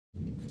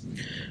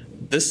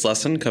This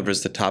lesson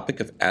covers the topic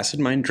of acid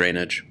mine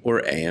drainage,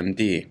 or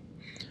AMD.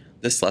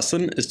 This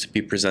lesson is to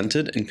be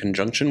presented in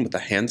conjunction with a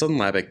hands-on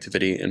lab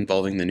activity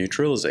involving the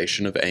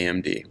neutralization of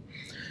AMD.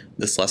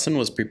 This lesson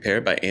was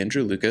prepared by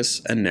Andrew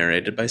Lucas and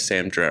narrated by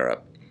Sam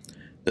Drerup.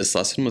 This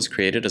lesson was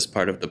created as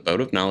part of the Boat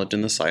of Knowledge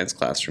in the Science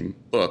Classroom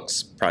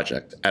Books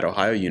project at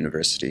Ohio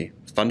University,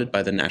 funded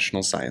by the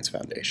National Science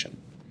Foundation.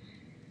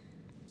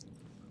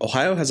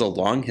 Ohio has a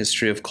long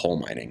history of coal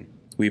mining.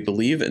 We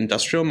believe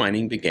industrial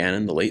mining began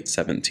in the late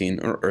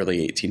 1700s or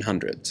early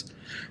 1800s.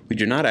 We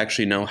do not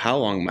actually know how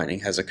long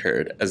mining has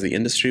occurred, as the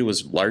industry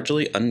was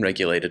largely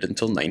unregulated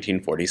until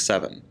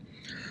 1947.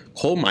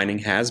 Coal mining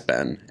has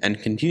been,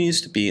 and continues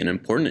to be, an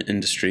important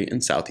industry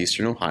in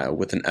southeastern Ohio,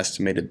 with an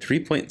estimated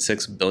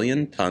 3.6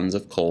 billion tons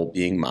of coal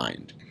being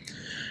mined.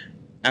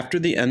 After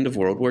the end of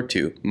World War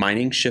II,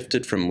 mining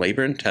shifted from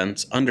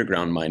labor-intense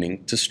underground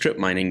mining to strip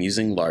mining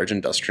using large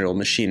industrial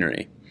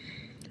machinery.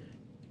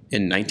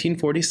 In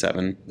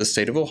 1947, the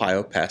state of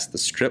Ohio passed the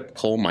Strip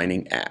Coal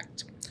Mining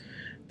Act.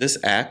 This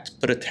act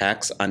put a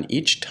tax on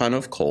each ton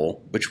of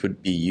coal, which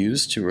would be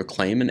used to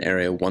reclaim an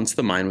area once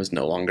the mine was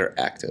no longer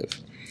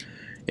active.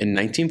 In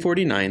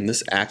 1949,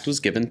 this act was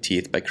given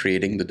teeth by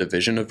creating the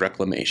Division of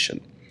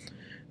Reclamation.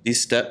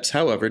 These steps,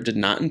 however, did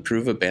not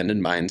improve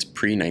abandoned mines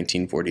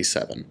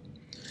pre-1947.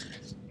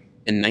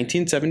 In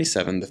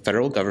 1977, the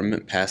federal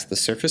government passed the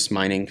Surface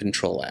Mining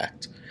Control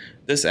Act.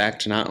 This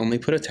act not only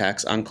put a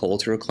tax on coal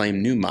to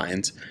reclaim new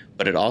mines,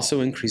 but it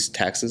also increased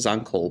taxes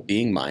on coal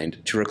being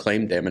mined to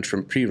reclaim damage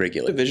from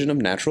pre-regulated. The Division of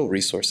Natural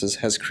Resources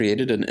has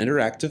created an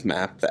interactive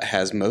map that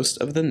has most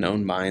of the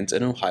known mines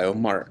in Ohio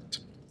marked.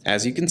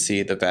 As you can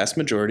see, the vast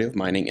majority of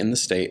mining in the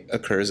state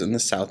occurs in the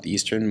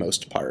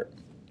southeasternmost part.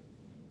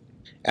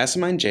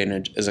 Acid mine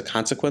drainage is a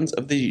consequence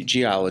of the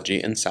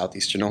geology in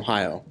southeastern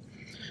Ohio.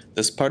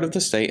 This part of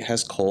the state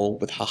has coal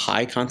with a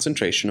high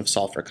concentration of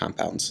sulfur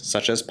compounds,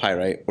 such as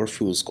pyrite or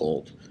fool's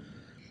gold.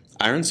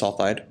 Iron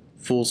sulfide,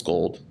 fool's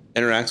gold,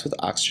 interacts with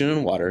oxygen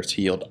and water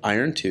to yield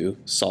iron 2,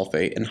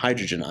 sulfate, and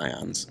hydrogen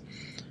ions.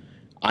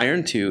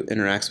 Iron 2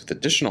 interacts with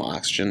additional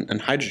oxygen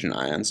and hydrogen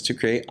ions to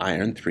create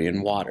iron 3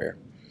 and water.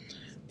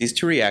 These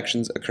two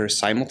reactions occur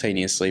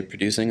simultaneously,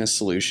 producing a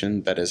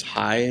solution that is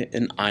high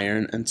in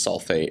iron and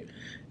sulfate,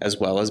 as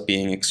well as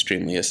being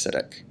extremely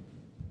acidic.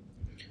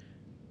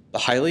 The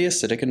highly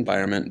acidic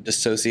environment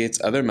dissociates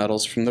other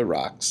metals from the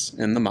rocks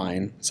in the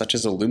mine, such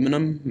as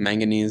aluminum,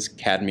 manganese,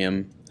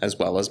 cadmium, as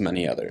well as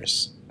many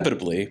others.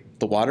 Inevitably,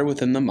 the water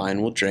within the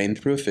mine will drain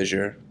through a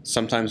fissure,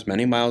 sometimes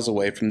many miles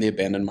away from the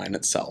abandoned mine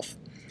itself.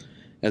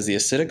 As the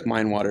acidic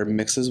mine water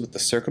mixes with the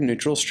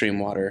circumneutral stream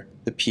water,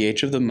 the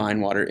pH of the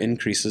mine water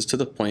increases to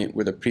the point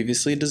where the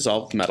previously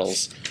dissolved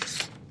metals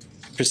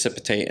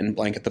precipitate and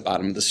blanket the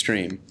bottom of the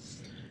stream.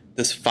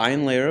 This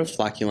fine layer of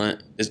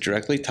flocculant is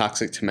directly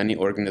toxic to many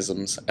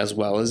organisms, as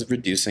well as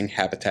reducing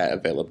habitat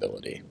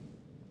availability.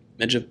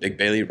 Image of Big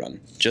Bailey Run,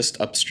 just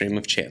upstream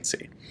of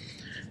Chansey.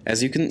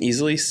 As you can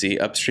easily see,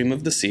 upstream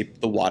of the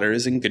seep, the water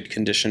is in good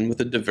condition with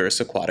a diverse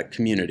aquatic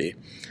community.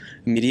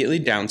 Immediately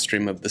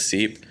downstream of the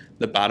seep,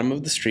 the bottom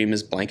of the stream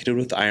is blanketed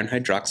with iron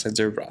hydroxides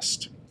or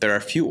rust. There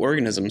are few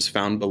organisms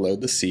found below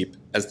the seep,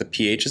 as the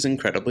pH is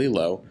incredibly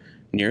low,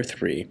 near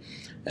 3,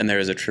 and there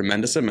is a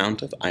tremendous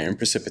amount of iron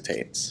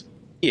precipitates.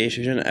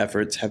 Remediation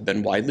efforts have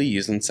been widely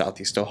used in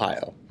southeast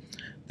Ohio.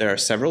 There are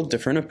several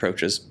different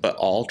approaches, but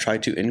all try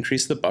to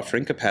increase the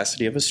buffering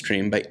capacity of a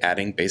stream by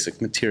adding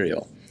basic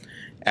material.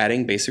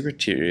 Adding basic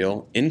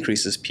material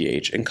increases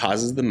pH and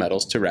causes the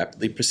metals to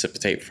rapidly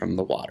precipitate from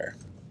the water.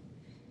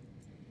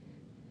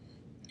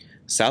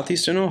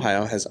 Southeastern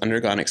Ohio has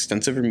undergone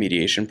extensive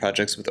remediation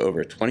projects with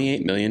over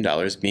 $28 million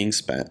being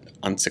spent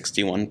on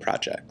 61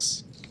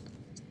 projects.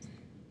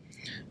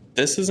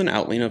 This is an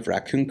outline of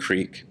Raccoon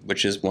Creek,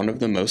 which is one of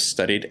the most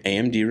studied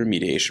AMD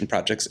remediation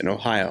projects in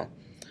Ohio.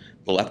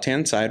 The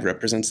left-hand side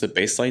represents the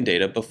baseline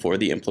data before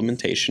the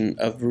implementation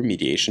of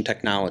remediation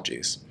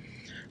technologies.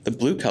 The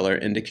blue color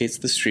indicates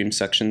the stream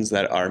sections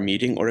that are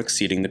meeting or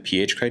exceeding the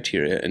pH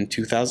criteria in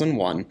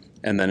 2001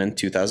 and then in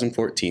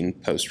 2014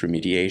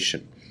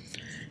 post-remediation.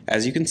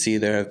 As you can see,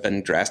 there have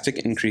been drastic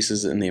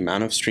increases in the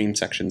amount of stream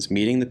sections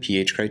meeting the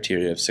pH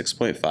criteria of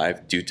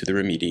 6.5 due to the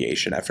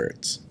remediation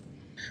efforts.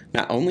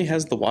 Not only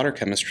has the water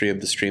chemistry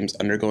of the streams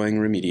undergoing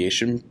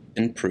remediation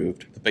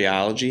improved, the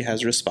biology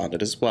has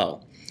responded as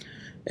well.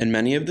 In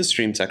many of the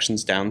stream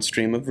sections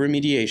downstream of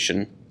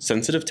remediation,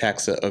 sensitive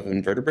taxa of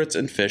invertebrates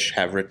and fish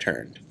have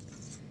returned.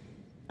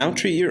 Now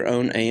treat your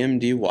own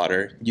AMD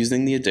water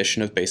using the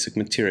addition of basic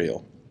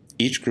material.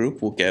 Each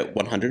group will get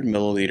 100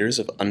 milliliters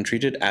of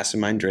untreated acid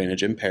mine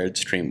drainage impaired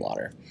stream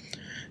water.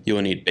 You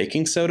will need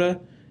baking soda,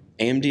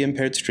 AMD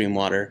impaired stream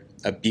water,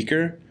 a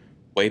beaker,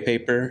 whey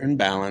paper and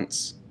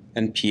balance,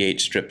 and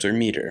pH strips or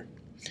meter.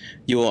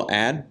 You will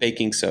add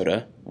baking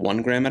soda,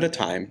 1 gram at a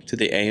time, to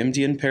the AMD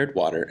impaired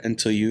water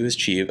until you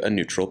achieve a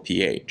neutral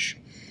pH.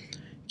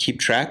 Keep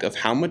track of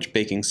how much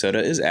baking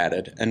soda is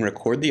added and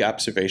record the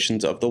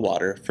observations of the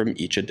water from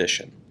each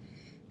addition.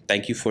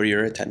 Thank you for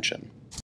your attention.